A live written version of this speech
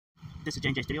This is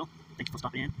J&J Studio. Thank you for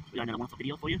stopping in. We got another wonderful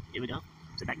video for you. Here we go.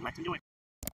 Sit back and relax and enjoy.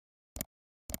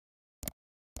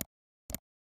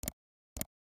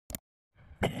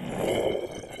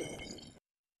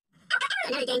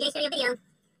 Another J&J Studio video.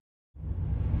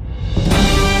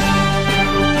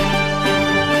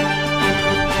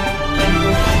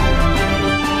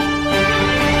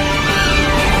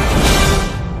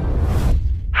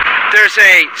 There's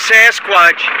a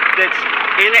Sasquatch that's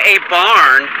in a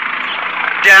barn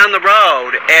down the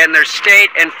road, and there's state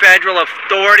and federal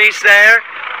authorities there.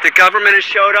 The government has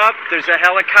showed up. There's a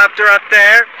helicopter up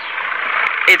there.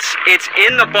 It's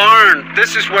in the barn.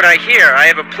 This is what I hear. I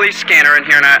have a police scanner in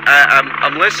here, and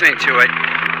I'm listening to it.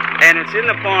 And it's in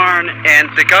the barn, and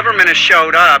the government has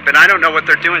showed up, and I don't know what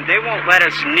they're doing. They won't let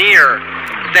us near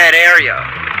that area.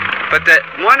 But that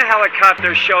one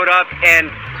helicopter showed up,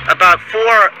 and about 4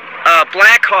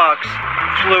 Blackhawks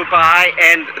flew by,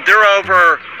 and they're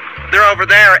over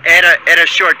there at a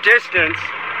short distance.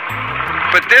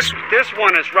 But this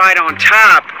one is right on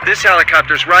top. This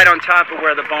helicopter's right on top of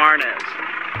where the barn is.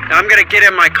 Now I'm gonna get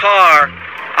in my car.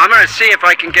 I'm gonna see if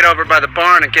I can get over by the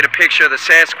barn and get a picture of the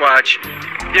Sasquatch.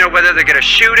 You know, whether they're gonna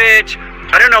shoot it.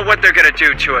 I don't know what they're gonna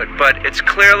do to it, but it's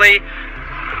clearly,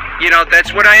 you know,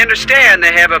 that's what I understand.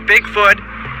 They have a Bigfoot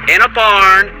in a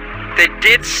barn. They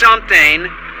did something.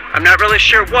 I'm not really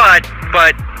sure what,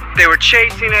 but they were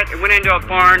chasing it. It went into a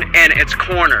barn, and it's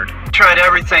cornered. Tried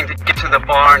everything to get to the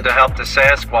barn to help the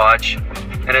Sasquatch.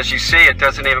 And as you see, it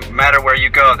doesn't even matter where you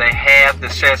go. They have the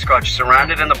Sasquatch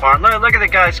surrounded in the barn. Look at the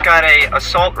guy's got a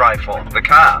assault rifle, the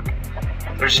cop.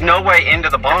 There's no way into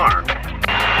the barn. They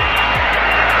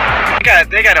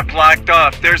got it blocked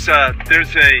off. There's a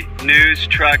news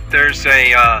truck. There's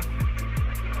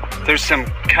some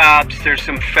cops. There's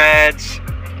some feds.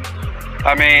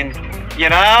 I mean, you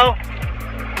know,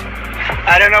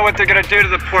 I don't know what they're gonna do to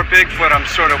the poor Bigfoot. I'm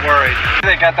sort of worried.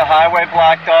 They got the highway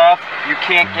blocked off. You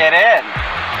can't get in.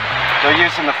 They're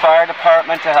using the fire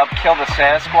department to help kill the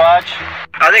Sasquatch.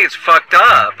 I think it's fucked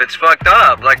up. It's fucked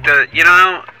up. Like you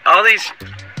know, all these,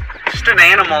 just an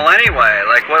animal anyway.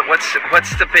 Like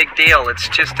what's the big deal? It's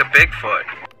just a Bigfoot.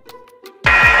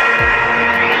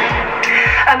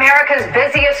 America's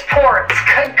busiest ports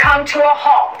could come to a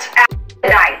halt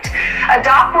tonight. A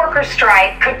dock worker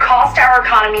strike could cost our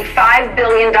economy $5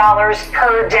 billion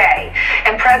per day.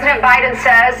 And President Biden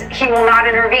says he will not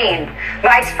intervene.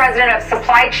 Vice President of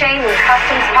Supply Chain and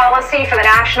Customs Policy for the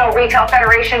National Retail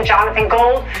Federation, Jonathan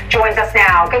Gold, joins us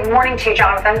now. Good morning to you,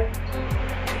 Jonathan.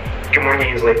 Good morning,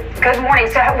 Ainsley. Good morning.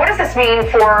 So what does this mean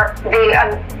for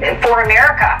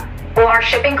America? Will our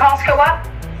shipping costs go up?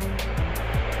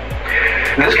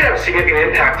 This could have a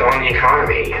significant impact on the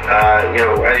economy. You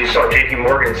know, as you saw, J.P.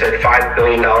 Morgan said $5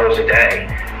 billion a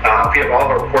day. If we have all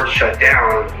of our ports shut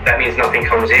down, that means nothing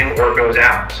comes in or goes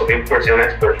out. So imports and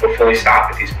exports will fully stop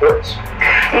at these ports.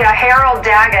 Yeah, Harold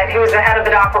Daggett, who is the head of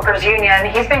the Dock Workers Union,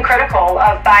 he's been critical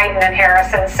of Biden and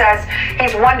Harris and says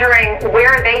he's wondering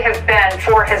where they have been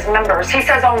for his members. He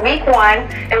says on week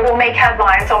 1, it will make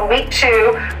headlines. On week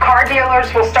 2, car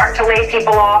dealers will start to lay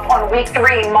people off. On week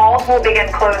 3, malls will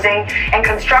begin closing and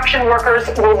construction workers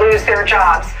will lose their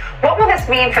jobs. What will this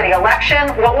mean for the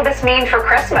election? What will this mean for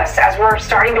Christmas as we're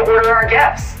starting to order our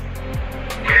gifts?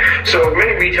 So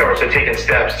many retailers have taken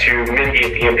steps to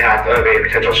mitigate the impact of a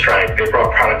potential strike. They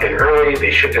brought product in early,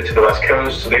 they shipped it to the West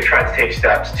Coast, so they've tried to take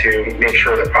steps to make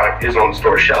sure the product is on the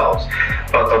store shelves.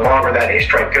 But the longer that a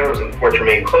strike goes and the ports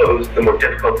remain closed, the more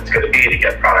difficult it's going to be to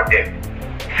get product in.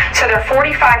 So there are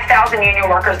 45,000 union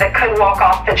workers that could walk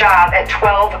off the job at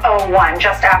 12:01,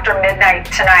 just after midnight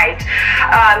tonight.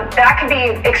 That could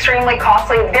be extremely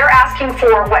costly. They're asking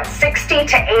for, what, 60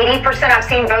 to 80%? I've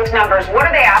seen both numbers. What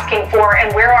are they asking for,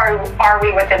 and where are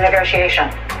we with the negotiation?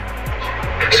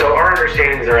 So our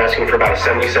understanding is they're asking for about a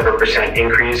 77%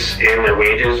 increase in their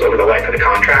wages over the life of the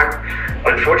contract.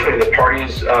 Unfortunately, the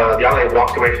parties, the ally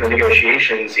walked away from the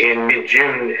negotiations in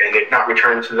mid-June, and they've not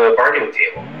returned to the bargaining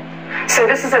table. So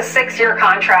this is a 6-year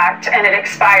contract, and it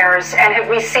expires. And have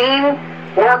we seen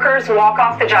workers walk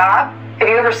off the job? Have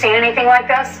you ever seen anything like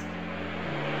this?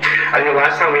 I think the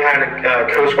last time we had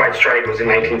a coast-wide strike was in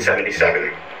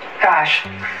 1977. Gosh,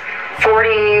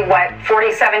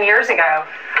 47 years ago.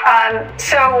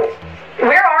 So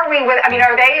where are we with, I mean,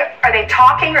 are they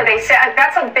talking? Are they saying,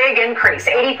 that's a big increase,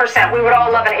 80%. We would all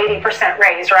love an 80%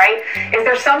 raise, right? Is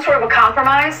there some sort of a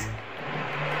compromise?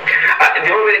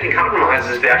 The only way they can compromise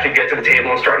is to actually get to the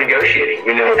table and start negotiating.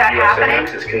 We know is that US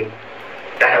happening?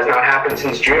 That has not happened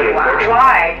since June, unfortunately.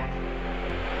 Why?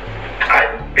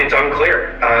 It's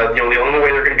unclear. The only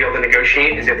way they're going to be able to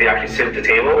negotiate is if they actually sit at the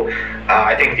table.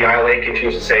 I think the ILA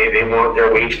continues to say they want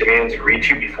their wage demands agreed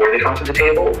to before they come to the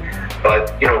table.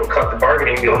 But, collective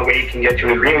bargaining, the only way you can get to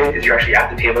an agreement is you're actually at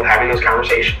the table having those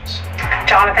conversations.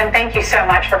 Jonathan, thank you so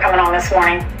much for coming on this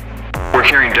morning. We're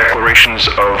hearing declarations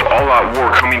of all-out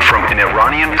war coming from an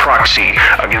Iranian proxy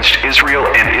against Israel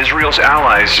and Israel's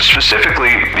allies,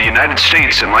 specifically the United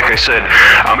States. And like I said,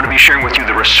 I'm going to be sharing with you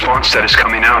the response that is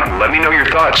coming out. Let me know your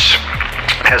thoughts.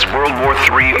 Has World War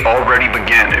III already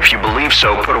begun? If you believe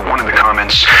so, put a 1 in the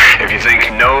comments. If you think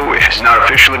no, it has not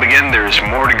officially begun, there's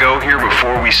more to go here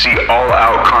before we see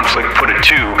all-out conflict, put a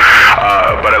 2.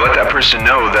 But I let that person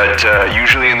know that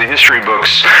usually in the history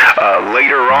books,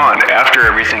 later on, after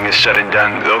everything is said and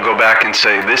done, they'll go back and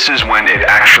say, this is when it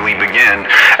actually began,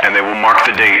 and they will mark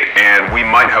the date. And we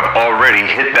might have already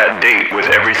hit that date with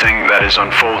everything that is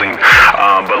unfolding.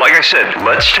 But like I said,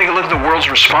 let's take a look at the world's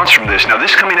response from this. Now,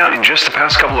 this coming out in just the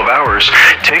past couple of hours.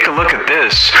 Take a look at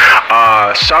this.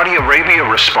 Saudi Arabia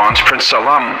response, Prince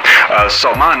Salman,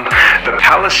 the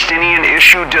Palestinian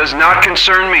issue does not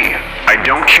concern me. I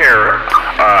don't care.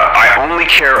 I only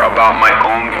care about my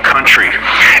own country.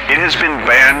 It has been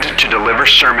banned to deliver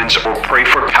sermons or pray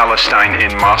for Palestine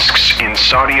in mosques in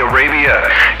Saudi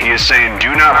Arabia. He is saying,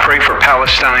 do not pray for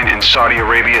Palestine in Saudi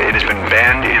Arabia. It has been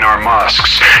banned in our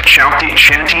mosques.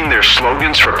 Chanting their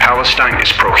slogans for Palestine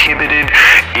is prohibited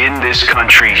in this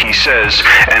country, he says.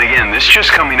 And again, this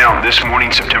just coming out this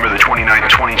morning, September the 29th,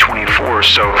 2024.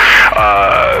 So,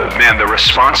 man, the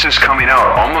response is coming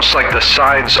out almost like the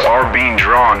sides are being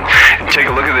drawn. And take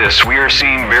a look at this. We are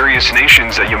seeing various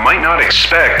nations that you might not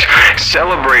expect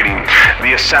celebrating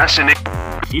the assassination.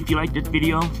 If you liked this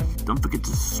video, don't forget to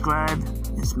subscribe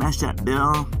and smash that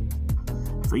bell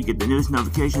so you get the newest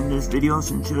notification, newest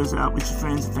videos, and share us out with your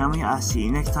friends and family. I'll see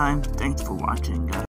you next time. Thanks for watching, guys.